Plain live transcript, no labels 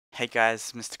Hey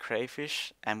guys,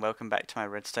 MrCrayfish and welcome back to my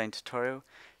Redstone tutorial.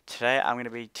 Today I'm going to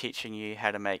be teaching you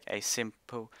how to make a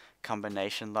simple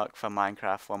combination lock for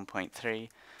Minecraft 1.3.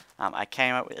 I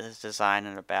came up with this design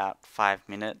in about 5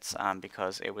 minutes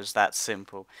because it was that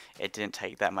simple. It didn't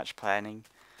take that much planning.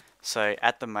 So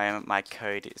at the moment my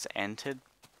code is entered.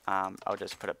 I'll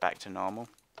just put it back to normal.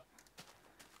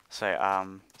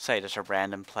 So say just a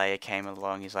random player came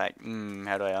along, he's like,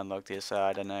 how do I unlock this?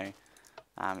 I don't know.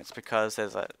 It's because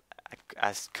there's a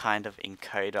kind of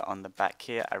encoder on the back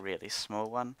here, a really small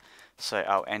one. So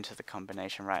I'll enter the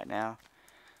combination right now.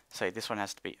 So this one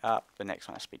has to be up, the next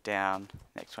one has to be down,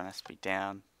 next one has to be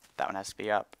down, that one has to be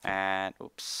up, and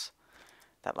oops,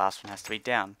 that last one has to be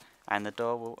down, and the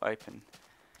door will open.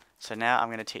 So now I'm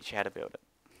going to teach you how to build it.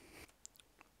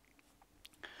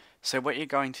 So what you're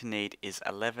going to need is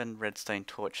 11 redstone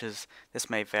torches.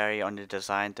 This may vary on your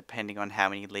design depending on how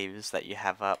many levers that you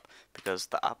have up, because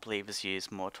the up levers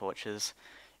use more torches.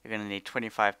 You're going to need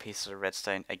 25 pieces of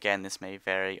redstone. Again, this may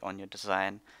vary on your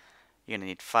design. You're going to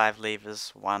need 5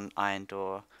 levers, 1 iron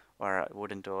door or a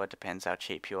wooden door, depends how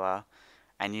cheap you are.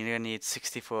 And you're going to need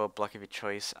 64 block of your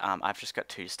choice. I've just got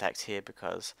 2 stacks here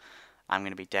because I'm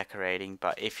going to be decorating,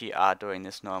 but if you are doing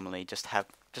this normally, just have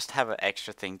an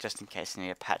extra thing just in case you need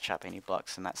to patch up any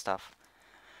blocks and that stuff.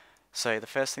 So the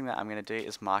first thing that I'm going to do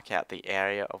is mark out the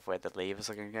area of where the levers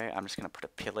are going to go. I'm just going to put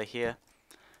a pillar here.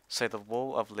 So the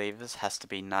wall of levers has to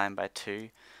be 9 by 2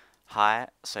 high.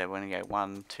 So we're going to go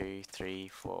 1, 2, 3,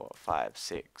 4, 5,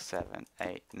 6, 7,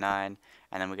 8, 9,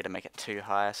 and then we're going to make it 2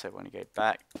 high. So we're going to go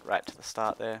back right to the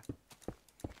start there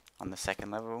on the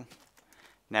second level.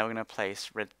 Now we're going to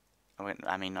place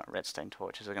not redstone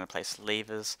torches, we're going to place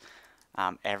levers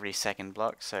every second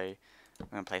block. So I'm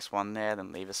going to place one there,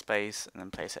 then leave a space, and then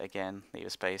place it again, leave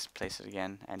a space, place it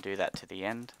again, and do that to the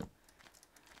end.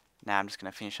 Now I'm just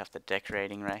going to finish off the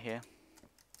decorating right here.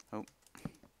 Oh.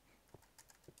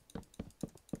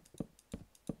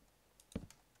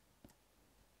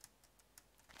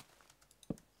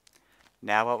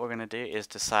 Now what we're going to do is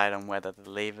decide on whether the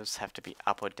levers have to be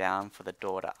up or down for the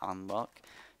door to unlock.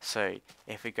 So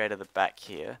if we go to the back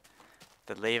here,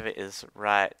 the lever is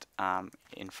right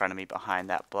in front of me behind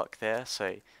that block there. So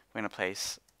we're going to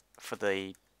place, for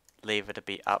the lever to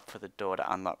be up for the door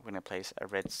to unlock, we're going to place a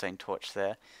redstone torch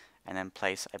there and then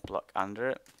place a block under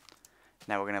it.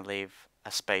 Now we're going to leave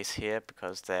a space here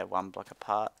because they're 1 block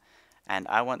apart, and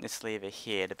I want this lever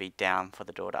here to be down for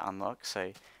the door to unlock.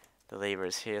 So the lever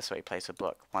is here, so we place a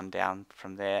block 1 down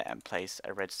from there and place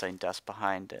a redstone dust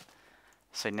behind it.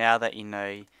 So now that you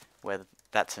know whether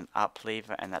that's an up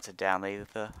lever and that's a down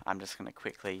lever, I'm just going to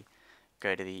quickly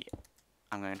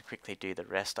do the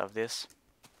rest of this.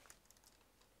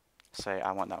 So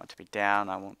I want that one to be down,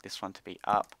 I want this one to be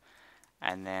up,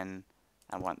 and then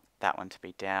I want that one to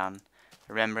be down.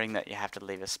 Remembering that you have to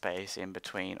leave a space in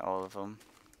between all of them.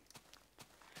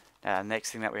 Now the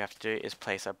next thing that we have to do is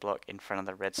place a block in front of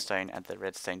the redstone and the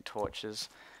redstone torches.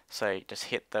 So just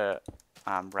hit the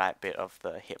right bit of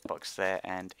the hitbox there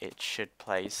and it should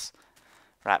place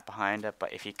right behind it,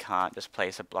 but if you can't, just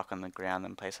place a block on the ground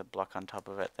and place a block on top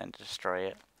of it, then destroy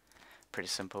it. Pretty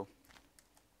simple.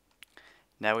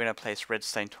 Now we're going to place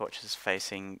redstone torches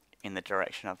facing in the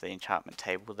direction of the enchantment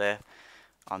table there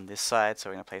on this side. So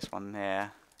we're going to place one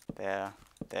there, there,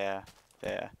 there,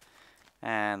 there,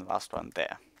 and the last one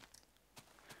there.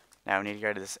 Now we need to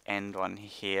go to this end one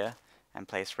here and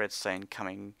place redstone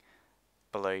coming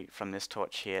below from this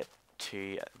torch here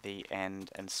to the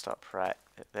end and stop right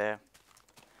there.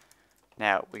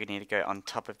 Now we need to go on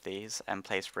top of these and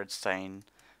place redstone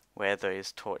where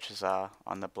those torches are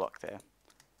on the block there.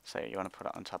 So you want to put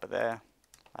it on top of there,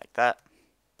 like that.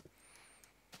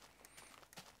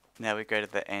 Now we go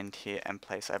to the end here and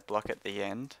place a block at the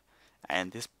end,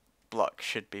 and this block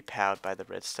should be powered by the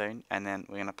redstone, and then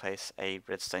we're going to place a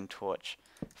redstone torch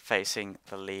facing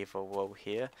the lever wall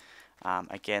here.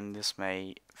 Again, this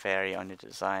may vary on your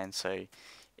design, so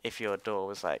if your door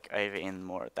was like over in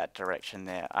more that direction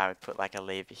there, I would put like a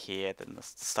lever here, then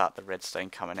start the redstone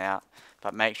coming out,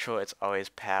 but make sure it's always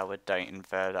powered, don't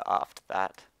invert it after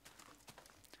that.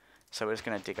 So we're just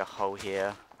going to dig a hole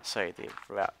here so the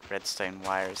redstone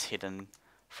wire is hidden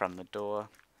from the door.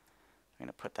 I'm going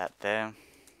to put that there.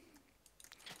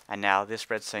 And now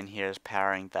this redstone here is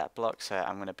powering that block, so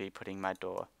I'm going to be putting my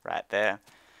door right there.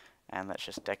 And let's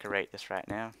just decorate this right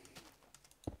now.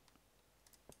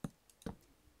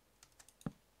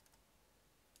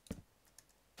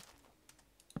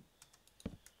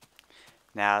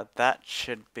 Now that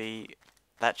should be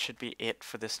it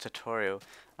for this tutorial.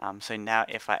 So now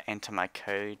if I enter my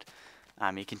code,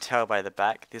 you can tell by the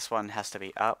back, this one has to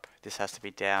be up, this has to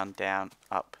be down, down,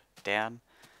 up, down.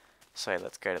 So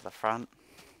let's go to the front.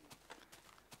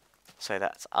 So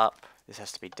that's up, this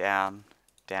has to be down,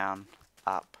 down,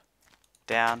 up,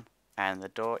 down, and the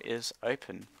door is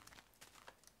open.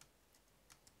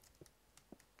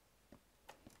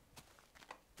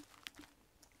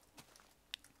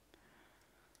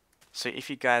 So if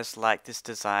you guys like this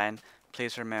design,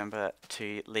 please remember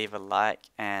to leave a like,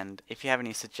 and if you have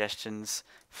any suggestions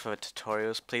for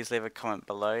tutorials, please leave a comment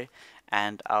below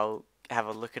and I'll have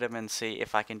a look at them and see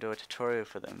if I can do a tutorial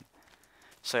for them.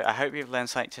 So I hope you've learned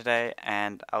something today,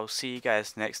 and I'll see you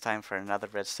guys next time for another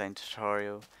redstone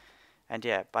tutorial. And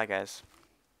yeah, bye guys.